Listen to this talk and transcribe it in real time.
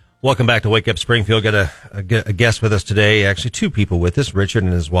Welcome back to Wake Up Springfield. Got a guest with us today. Actually, two people with us, Richard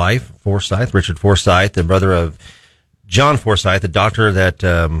and his wife, Forsyth. Richard Forsyth, the brother of John Forsyth, the doctor that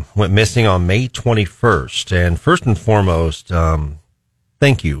went missing on May 21st. And first and foremost,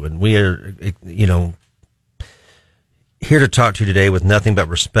 thank you. And we are, here to talk to you today with nothing but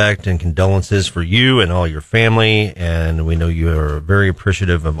respect and condolences for you and all your family. And we know you are very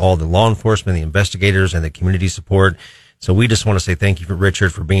appreciative of all the law enforcement, the investigators, and the community support. So we just want to say thank you for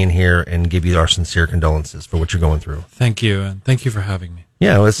Richard for being here and give you our sincere condolences for what you're going through. Thank you, and thank you for having me.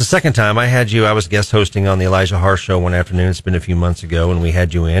 Yeah, well, it's the second time I had you. I was guest hosting on the Elijah Harr Show one afternoon. It's been a few months ago, and we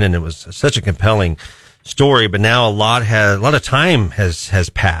had you in, and it was such a compelling story. But now a lot of time has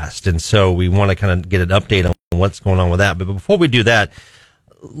passed, and so we want to kind of get an update on what's going on with that. But before we do that,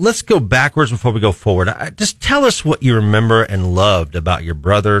 let's go backwards before we go forward. Just tell us what you remember and loved about your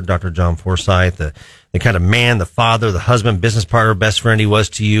brother, Dr. John Forsyth, the kind of man, the father, the husband, business partner, best friend he was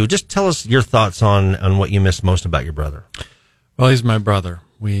to you. Just tell us your thoughts on what you miss most about your brother. Well, he's my brother.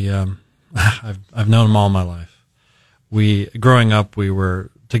 I've known him all my life. Growing up, we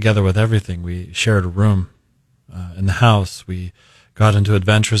were together with everything. We shared a room in the house. We got into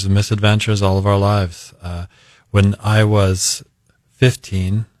adventures and misadventures all of our lives. When I was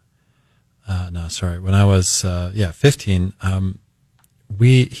 15, when I was 15,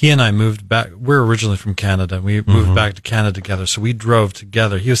 he and I moved back. We're originally from Canada. We moved back to Canada together. So we drove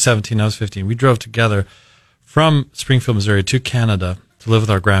together. He was 17, I was 15. We drove together from Springfield, Missouri to Canada to live with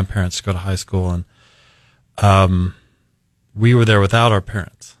our grandparents, to go to high school. And we were there without our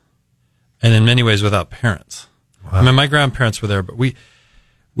parents. And in many ways without parents. Wow. I mean, my grandparents were there, but we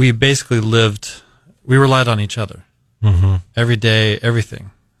basically we relied on each other. Every day,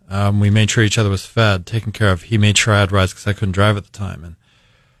 everything. We made sure each other was fed, taken care of. He made sure I had rides because I couldn't drive at the time.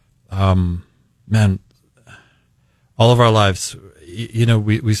 And all of our lives,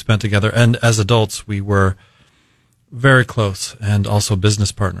 we spent together. And as adults, we were very close and also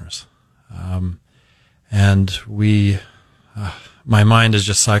business partners. My mind is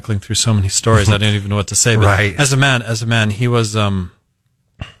just cycling through so many stories. I don't even know what to say. But right. As a man, he was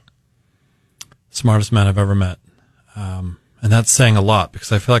smartest man I've ever met. And that's saying a lot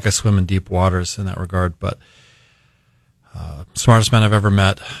because I feel like I swim in deep waters in that regard. But smartest man I've ever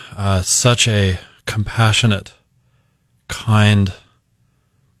met, such a compassionate, kind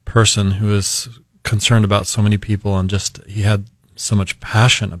person who is concerned about so many people, and he had so much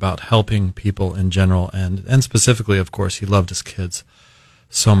passion about helping people in general, and specifically, of course, he loved his kids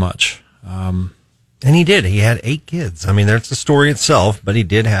so much. And he did. He had 8 kids. I mean, that's the story itself, but he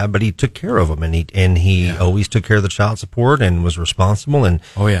took care of them, and he always took care of the child support and was responsible and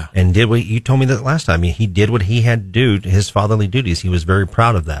did what you told me that last time. I mean, he did what he had to do, his fatherly duties. He was very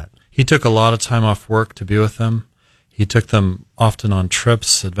proud of that. He took a lot of time off work to be with them. He took them often on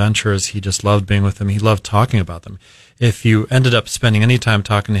trips, adventures. He just loved being with them. He loved talking about them. If you ended up spending any time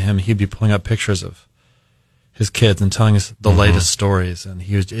talking to him, he'd be pulling up pictures of his kids and telling us the latest stories, and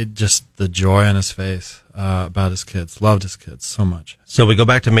just the joy on his face about his kids. Loved his kids so much. So we go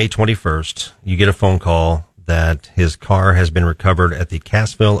back to May 21st. You get a phone call that his car has been recovered at the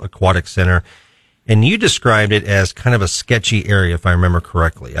Cassville Aquatic Center, and you described it as kind of a sketchy area, if I remember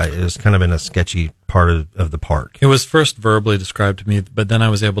correctly. It was kind of in a sketchy part of the park. It was first verbally described to me, but then I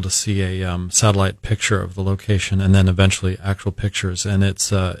was able to see a satellite picture of the location, and then eventually actual pictures. And it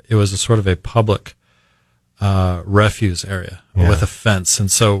was a sort of a public refuse area with a fence.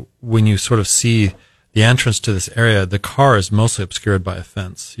 And so when you sort of see the entrance to this area, the car is mostly obscured by a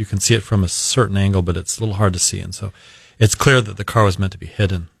fence. You can see it from a certain angle, but it's a little hard to see. And so it's clear that the car was meant to be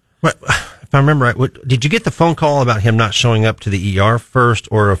hidden. Right. If I remember right, did you get the phone call about him not showing up to the ER first,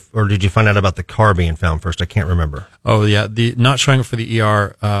 or did you find out about the car being found first? I can't remember. Oh, yeah. The not showing up for the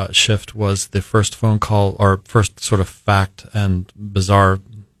ER shift was the first phone call, or first sort of fact and bizarre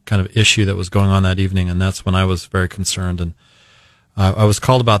kind of issue that was going on that evening, and that's when I was very concerned. And I was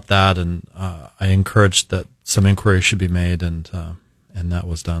called about that, and I encouraged that some inquiry should be made, and that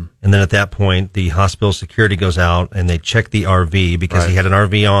was done. And then at that point, the hospital security goes out and they check the RV because he had an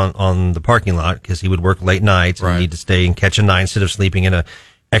RV on the parking lot because he would work late nights and need to stay and catch a night instead of sleeping in a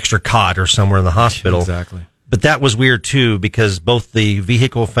extra cot or somewhere in the hospital. Exactly. But that was weird too because both the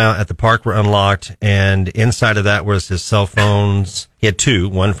vehicle found at the park were unlocked, and inside of that was his cell phones. He had 2,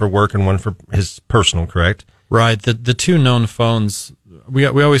 one for work and one for his personal, correct? Right. The 2 known phones, we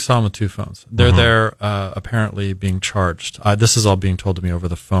always saw him with 2 phones. They're there apparently being charged. This is all being told to me over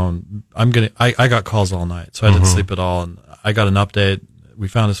the phone. I got calls all night, so I didn't sleep at all, and I got an update. We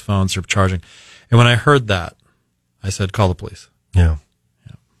found his phones, they're charging. And when I heard that, I said, call the police. Yeah.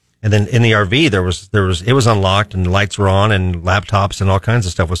 And then in the RV, it was unlocked and the lights were on and laptops and all kinds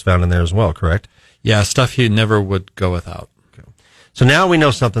of stuff was found in there as well, correct? Yeah, stuff he never would go without. Okay. So now we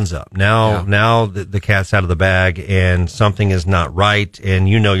know something's up. Now the cat's out of the bag and something is not right. And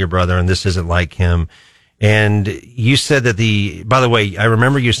you know your brother and this isn't like him. And you said that by the way, I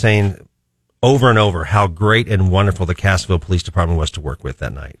remember you saying over and over how great and wonderful the Cassville Police Department was to work with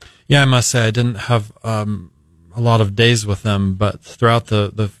that night. Yeah, I must say I didn't have a lot of days with them, but throughout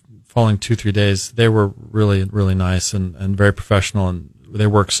the following 2-3 days, they were really, really nice and very professional, and they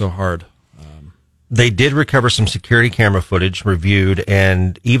worked so hard. They did recover some security camera footage, reviewed,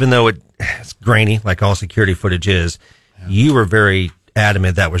 and even though it's grainy, like all security footage is, you were very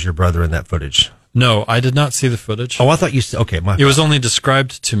adamant that was your brother in that footage. No, I did not see the footage. Oh, I thought you said, okay. It was only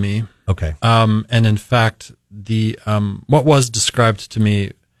described to me. Okay. And in fact, what was described to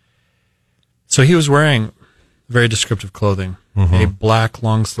me, so he was wearing very descriptive clothing, a black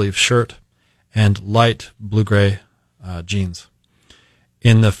long sleeve shirt and light blue-gray jeans.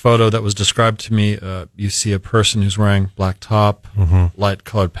 In the photo that was described to me, you see a person who's wearing black top, light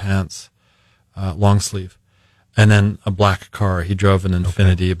colored pants, long sleeve, and then a black car. He drove an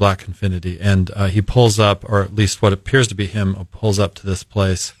Infiniti, a black Infiniti, and he pulls up, or at least what appears to be him, pulls up to this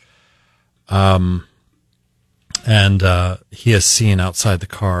place, and he is seen outside the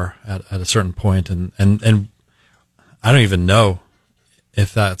car at a certain point, and I don't even know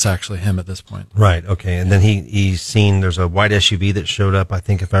if that's actually him at this point. Right. Okay. And then he's seen there's a white SUV that showed up, I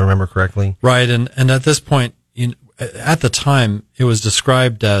think, if I remember correctly. Right. And at this point, at the time, it was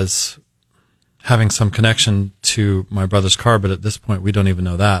described as having some connection to my brother's car, but at this point, we don't even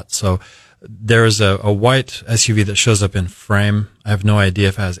know that. So there's a white SUV that shows up in frame. I have no idea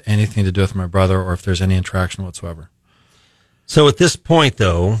if it has anything to do with my brother or if there's any interaction whatsoever. So at this point,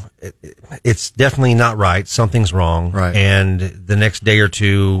 though, it's definitely not right. Something's wrong. Right. And the next day or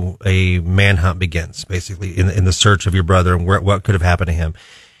two, a manhunt begins, basically, in the search of your brother and what could have happened to him.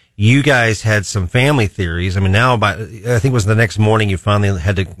 You guys had some family theories. I mean, I think it was the next morning you finally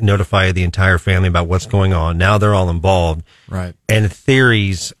had to notify the entire family about what's going on. Now they're all involved. Right. And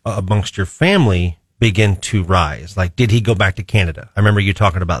theories amongst your family begin to rise. Like, did he go back to Canada? I remember you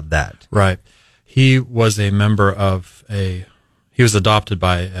talking about that. Right. He was a member of he was adopted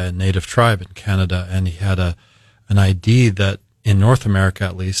by a native tribe in Canada, and he had an ID that, in North America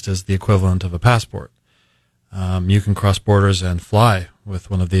at least, is the equivalent of a passport. You can cross borders and fly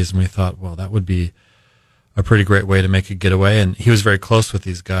with one of these, and we thought, well, that would be a pretty great way to make a getaway. And he was very close with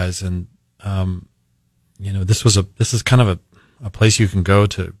these guys, and this is kind of a place you can go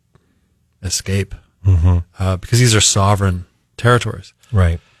to escape, because these are sovereign territories,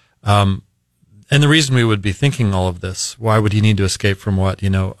 right? And the reason we would be thinking all of this, why would he need to escape from what?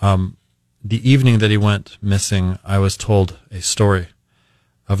 The evening that he went missing, I was told a story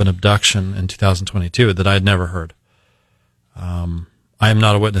of an abduction in 2022 that I had never heard. I am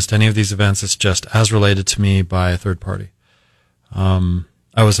not a witness to any of these events. It's just as related to me by a third party. I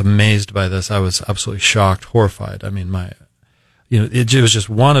was amazed by this. I was absolutely shocked, horrified. I mean, it was just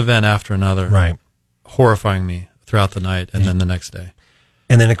one event after another, right, horrifying me throughout the night and then the next day.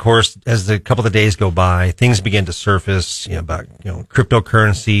 And then, of course, as a couple of days go by, things begin to surface, about,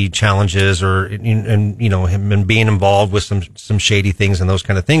 cryptocurrency challenges and him being involved with some shady things and those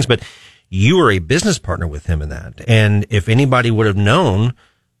kind of things. But you were a business partner with him in that. And if anybody would have known,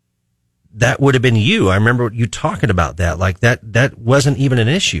 that would have been you. I remember you talking about that. Like that wasn't even an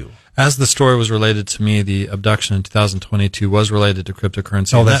issue. As the story was related to me, the abduction in 2022 was related to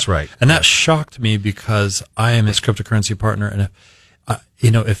cryptocurrency. Oh, that's right. And that shocked me because I am his cryptocurrency partner. And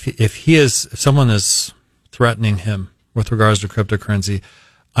if someone is threatening him with regards to cryptocurrency,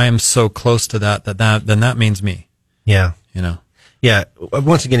 I am so close to then that means me. Yeah. Yeah.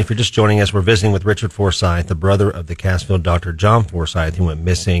 Once again, if you're just joining us, we're visiting with Richard Forsyth, the brother of the Cassville Dr. John Forsyth, who went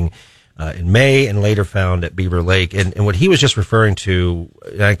missing in May and later found at Beaver Lake. And what he was just referring to,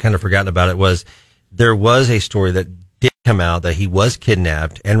 I kind of forgotten about it, was there was a story that did come out that he was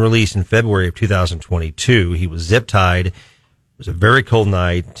kidnapped and released in February of 2022. He was zip tied. It was a very cold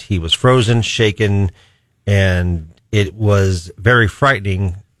night. He was frozen, shaken, and it was very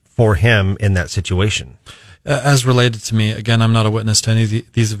frightening for him in that situation. As related to me, again, I'm not a witness to any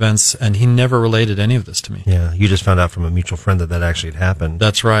of these events, and he never related any of this to me. Yeah, you just found out from a mutual friend that actually had happened.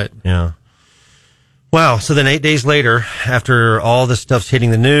 That's right. Yeah. Wow. So then 8 days later, after all this stuff's hitting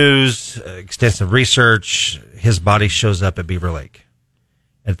the news, extensive research, his body shows up at Beaver Lake.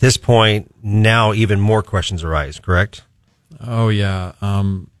 At this point, now even more questions arise, correct? Oh, yeah.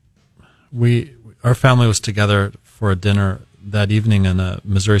 Our family was together for a dinner that evening, and a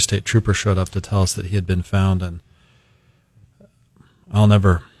Missouri State Trooper showed up to tell us that he had been found, and I'll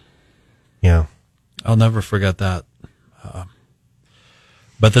never Yeah. I'll never forget that.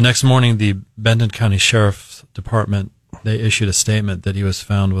 But the next morning, the Benton County Sheriff's Department, they issued a statement that he was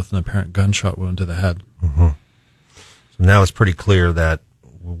found with an apparent gunshot wound to the head. Mm-hmm. So now it's pretty clear that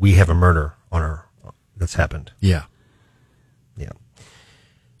we have a murder that's happened. Yeah. Yeah.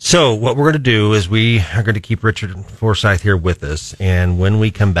 So what we're going to do is we are going to keep Richard Forsyth here with us. And when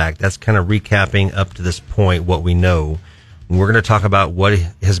we come back, that's kind of recapping up to this point what we know. We're going to talk about what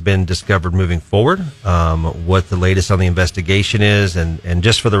has been discovered moving forward, what the latest on the investigation is. And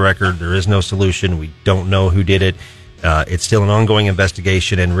just for the record, there is no solution. We don't know who did it. It's still an ongoing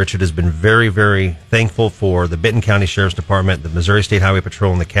investigation. And Richard has been very, very thankful for the Benton County Sheriff's Department, the Missouri State Highway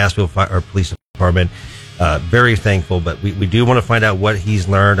Patrol, and the Cassville Police Department. Very thankful. But we do want to find out what he's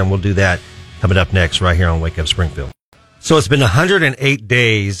learned, and we'll do that coming up next right here on Wake Up Springfield. So it's been 108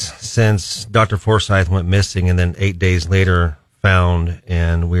 days since Dr. Forsyth went missing, and then 8 days later found.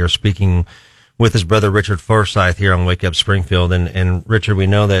 And we are speaking with his brother Richard Forsyth here on Wake Up Springfield. And Richard, we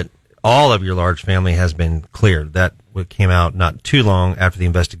know that all of your large family has been cleared. That came out not too long after the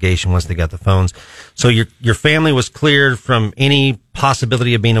investigation once they got the phones. So your family was cleared from any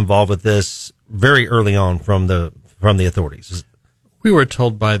possibility of being involved with this very early on from the authorities. We were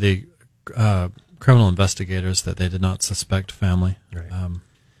told by the criminal investigators that they did not suspect family. Right.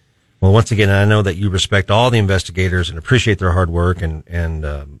 Well, once again, I know that you respect all the investigators and appreciate their hard work, and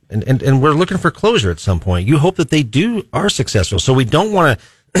we're looking for closure at some point. You hope that they are successful. So we don't want to,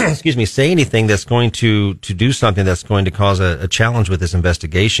 say anything that's going to do something that's going to cause a challenge with this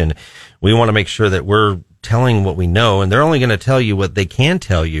investigation. We want to make sure that we're telling what we know, and they're only going to tell you what they can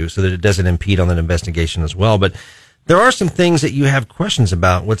tell you so that it doesn't impede on that investigation as well. But there are some things that you have questions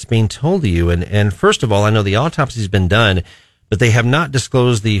about what's being told to you. And first of all, I know the autopsy's been done, but they have not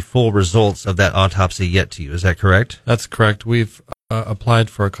disclosed the full results of that autopsy yet to you. Is that correct? That's correct. We've applied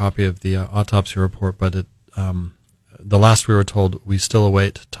for a copy of the autopsy report, but the last we were told, we still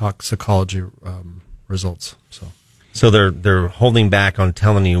await toxicology results. So they're holding back on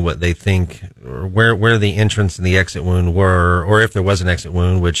telling you what they think, or where the entrance and the exit wound were, or if there was an exit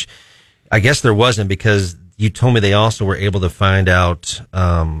wound, which I guess there wasn't, because you told me they also were able to find out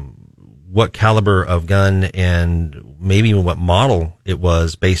what caliber of gun and maybe even what model it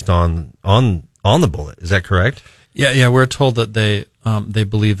was based on the bullet. Is that correct? Yeah. We're told that they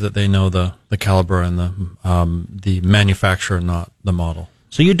believe that they know the caliber and the manufacturer, not the model.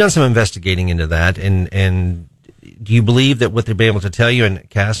 So you've done some investigating into that, and do you believe that what they've been able to tell you, and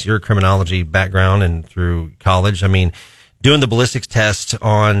Cass, your criminology background and through college, I mean, doing the ballistics test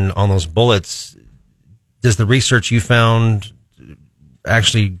on those bullets, does the research you found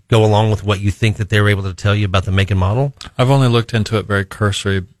actually go along with what you think that they were able to tell you about the make and model? I've only looked into it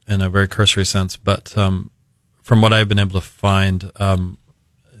in a very cursory sense, but from what I've been able to find,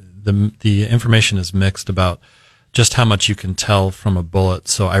 the information is mixed about just how much you can tell from a bullet.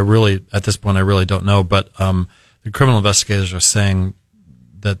 So at this point, I really don't know, but the criminal investigators are saying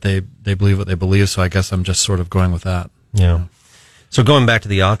that they believe what they believe, so I guess I'm just sort of going with that. Yeah. So going back to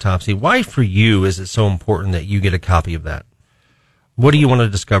the autopsy, why for you is it so important that you get a copy of that? What do you want to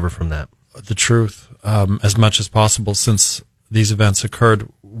discover from that? The truth, as much as possible. Since these events occurred,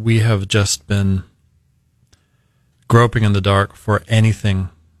 we have just been groping in the dark for anything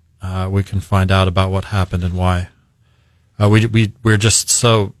we can find out about what happened and why. We're just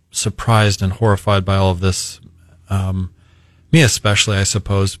so surprised and horrified by all of this. Me especially, I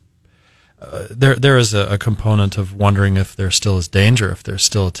suppose. There is a component of wondering if there still is danger, if there's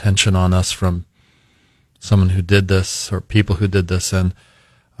still attention on us from someone who did this or people who did this, and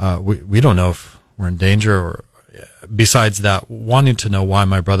we don't know if we're in danger, or besides that, wanting to know why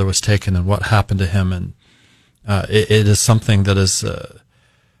my brother was taken and what happened to him, and it is something that is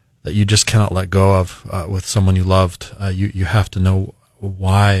that you just cannot let go of with someone you loved. You have to know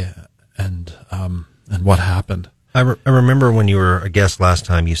why and what happened. I remember when you were a guest last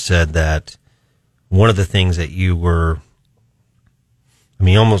time, you said that one of the things that you were, I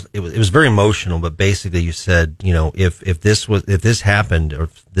mean, almost, it was very emotional, but basically you said, you know, if this happened, or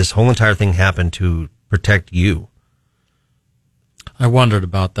if this whole entire thing happened to protect you. I wondered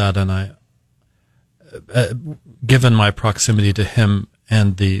about that, and I, given my proximity to him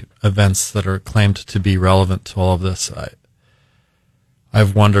and the events that are claimed to be relevant to all of this,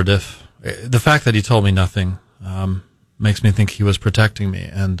 I've wondered if the fact that he told me nothing makes me think he was protecting me,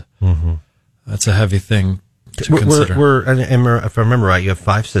 and that's a heavy thing to consider. And if I remember right, you have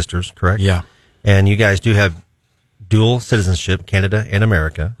 5 sisters, correct? Yeah. And you guys do have dual citizenship, Canada and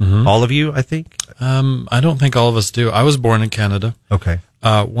America. All of you, I think? I don't think all of us do. I was born in Canada. Okay.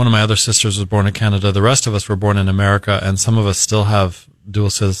 One of my other sisters was born in Canada. The rest of us were born in America, and some of us still have dual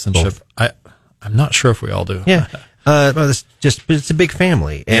citizenship. I'm not sure if we all do. Yeah. Well, it's a big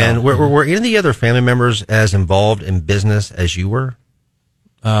family. And were any of the other family members as involved in business as you were?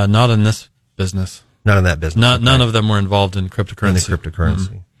 Not in this business. Not in that business. None of them were involved in cryptocurrency. In the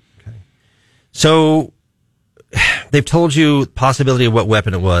cryptocurrency. Okay. So they've told you the possibility of what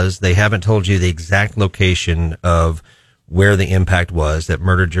weapon it was. They haven't told you the exact location of where the impact was that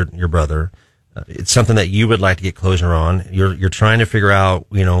murdered your brother. It's something that you would like to get closure on. You're trying to figure out,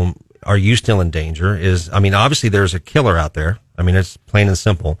 are you still in danger? Obviously there's a killer out there. It's plain and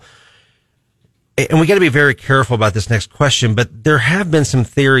simple. And we got to be very careful about this next question, but there have been some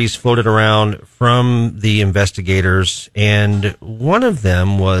theories floated around from the investigators, and one of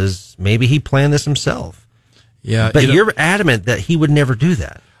them was maybe he planned this himself. Yeah. But you're adamant that he would never do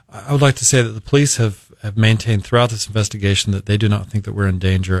that. I would like to say that the police have maintained throughout this investigation that they do not think that we're in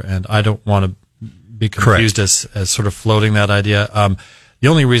danger, and I don't want to be confused as sort of floating that idea. The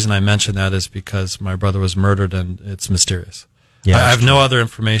only reason I mention that is because my brother was murdered and it's mysterious. Yeah, I have no other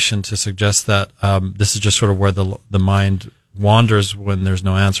information to suggest that. This is just sort of where the mind wanders when there's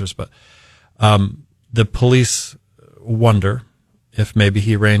no answers. But the police wonder if maybe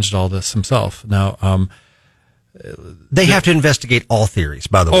he arranged all this himself. Now, they have to investigate all theories,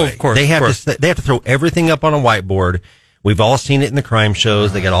 by the way. Of course. They have to throw everything up on a whiteboard. We've all seen it in the crime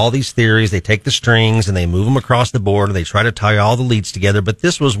shows. They got all these theories. They take the strings and they move them across the board and they try to tie all the leads together. But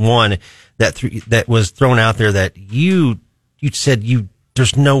this was one that was thrown out there that you said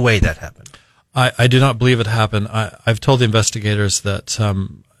there's no way that happened. I do not believe it happened. I've told the investigators that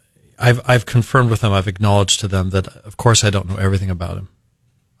I've confirmed with them. I've acknowledged to them that, of course, I don't know everything about him.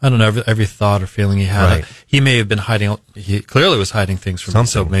 I don't know every thought or feeling he had. Right. He may have been hiding. He clearly was hiding things from me,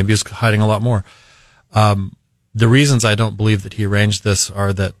 so maybe he was hiding a lot more. The reasons I don't believe that he arranged this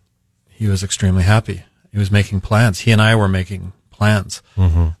are that he was extremely happy. He was making plans. He and I were making plans.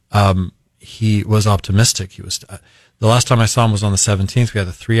 Mm-hmm. He was optimistic. He was. The last time I saw him was on the 17th. We had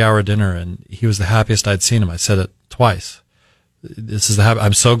a 3-hour dinner, and he was the happiest I'd seen him. I said it twice. This is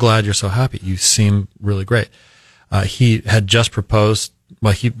I'm so glad you're so happy. You seem really great. He had just proposed.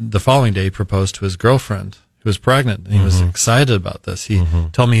 Well, the following day he proposed to his girlfriend, who was pregnant, and he was excited about this. He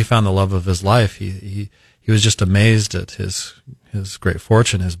told me he found the love of his life. He was just amazed at his great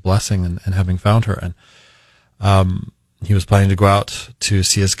fortune, his blessing, and having found her. And he was planning to go out to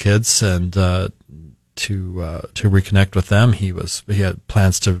see his kids and to reconnect with them. He had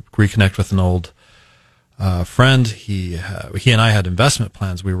plans to reconnect with an old friend. He and I had investment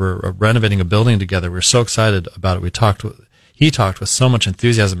plans. We were renovating a building together. We were so excited about it. He talked with so much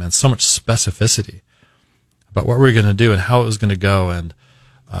enthusiasm and so much specificity about what we were going to do and how it was going to go, and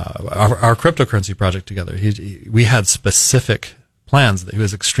our cryptocurrency project together. We had specific plans that he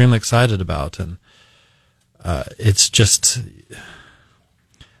was extremely excited about, and it's just.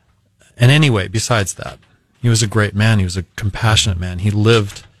 And anyway, besides that, he was a great man. He was a compassionate man. He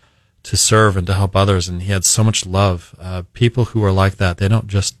lived to serve and to help others, and he had so much love. People who are like that, they don't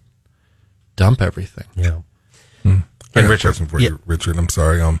just dump everything. Yeah. I got a question for you, Richard. I'm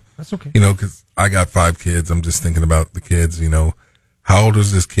sorry. That's okay. Because I got 5 kids. I'm just thinking about the kids. How old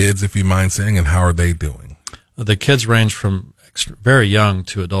is this kids, if you mind saying, and how are they doing? The kids range from very young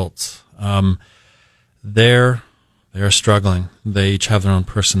to adults. They're struggling. They each have their own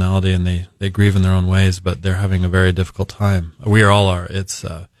personality, and they grieve in their own ways, but they're having a very difficult time. We all are.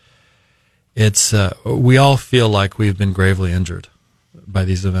 We all feel like we've been gravely injured by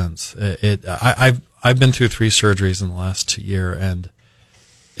these events. I've been through 3 surgeries in the last 2 years, and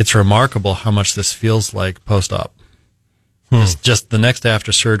it's remarkable how much this feels like post-op. It's just the next day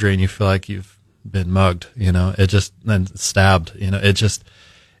after surgery, and you feel like you've been mugged, and stabbed,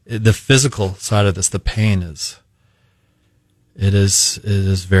 the physical side of this, the pain is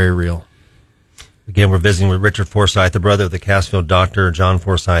very real. Again, we're visiting with Richard Forsyth, the brother of the Cassville doctor, John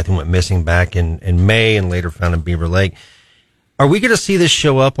Forsyth, who went missing back in May and later found in Beaver Lake. Are we going to see this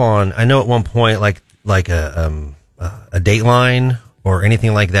show up on, I know at one point, like a Dateline or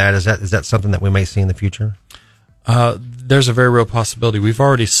anything like that? Is that something that we may see in the future? There's a very real possibility. We've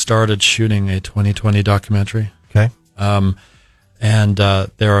already started shooting a 2020 documentary. Okay. And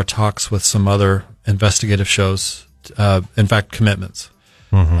there are talks with some other investigative shows, in fact, commitments.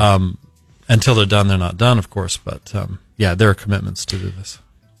 Mm-hmm. Until they're done, they're not done, of course. But, there are commitments to do this.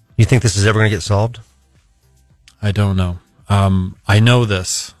 You think this is ever going to get solved? I don't know. I know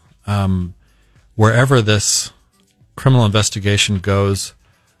this. Wherever this criminal investigation goes,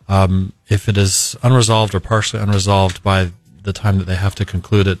 if it is unresolved or partially unresolved by the time that they have to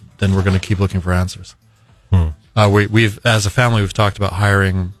conclude it, then we're going to keep looking for answers. We've, as a family, we've talked about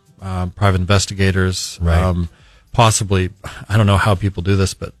hiring private investigators, right. possibly, I don't know how people do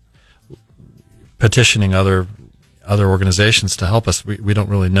this, but petitioning other organizations to help us. We don't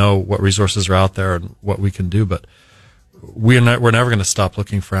really know what resources are out there and what we can do, but we're never going to stop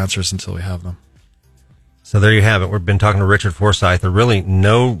looking for answers until we have them. So there you have it. We've been talking to Richard Forsyth. There are really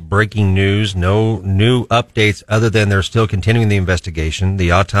no breaking news, no new updates other than they're still continuing the investigation.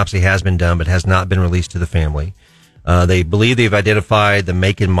 The autopsy has been done, but has not been released to the family. They believe they've identified the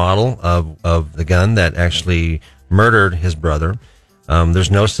make and model of the gun that actually murdered his brother.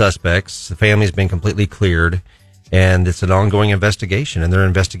 There's no suspects. The family's been completely cleared, and it's an ongoing investigation, and they're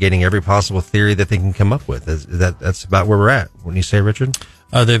investigating every possible theory that they can come up with. That's about where we're at. Wouldn't you say, Richard?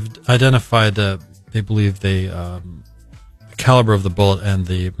 They've identified, they believe the caliber of the bullet and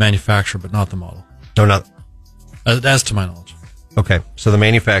the manufacturer, but not the model. No, not. As to my knowledge. Okay, so the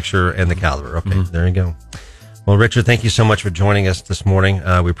manufacturer and the caliber. Okay, There you go. Well, Richard, thank you so much for joining us this morning.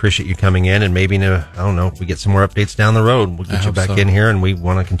 We appreciate you coming in, and maybe, I don't know, if we get some more updates down the road, we'll get you back in here, and we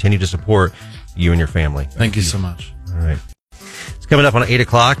want to continue to support you and your family. Thank you so much. All right. It's coming up on 8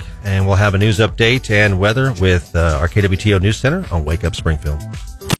 o'clock, and we'll have a news update and weather with our KWTO News Center on Wake Up Springfield.